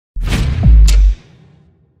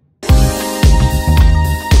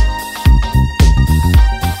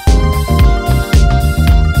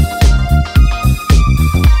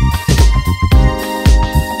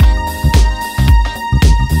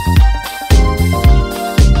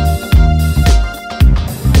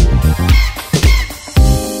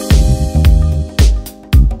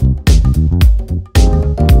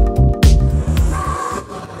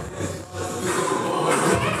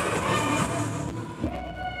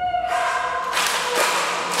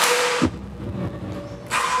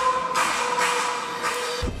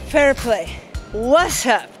Fair play. What's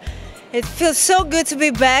up? It feels so good to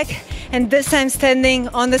be back, and this time standing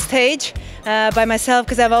on the stage by myself,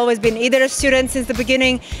 because I've always been either a student since the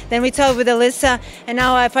beginning, then we talked with Alyssa, and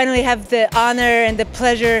now I finally have the honor and the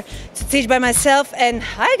pleasure to teach by myself, and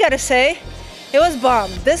I gotta say, it was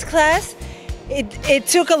bomb. This class, it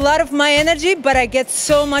took a lot of my energy, but I get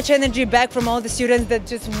so much energy back from all the students that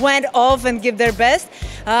just went off and give their best.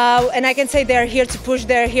 And I can say they are here to push,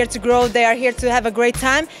 they are here to grow, they are here to have a great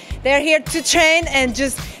time. They are here to train and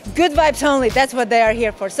just good vibes only. That's what they are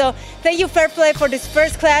here for. So thank you, Fair Play, for this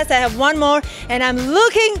first class. I have one more and I'm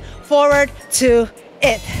looking forward to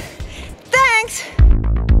it. Thanks!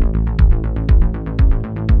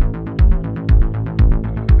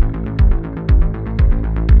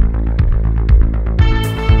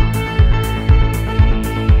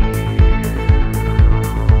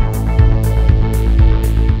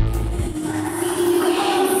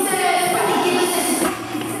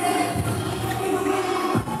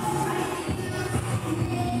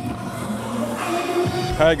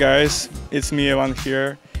 Hi guys, it's me, Evan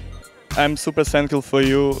here. I'm super thankful for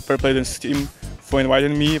you, Fair Play Dance team, for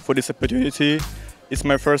inviting me for this opportunity. It's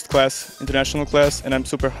my first class, international class, and I'm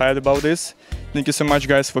super hyped about this. Thank you so much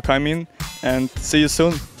guys for coming, and see you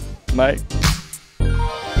soon. Bye.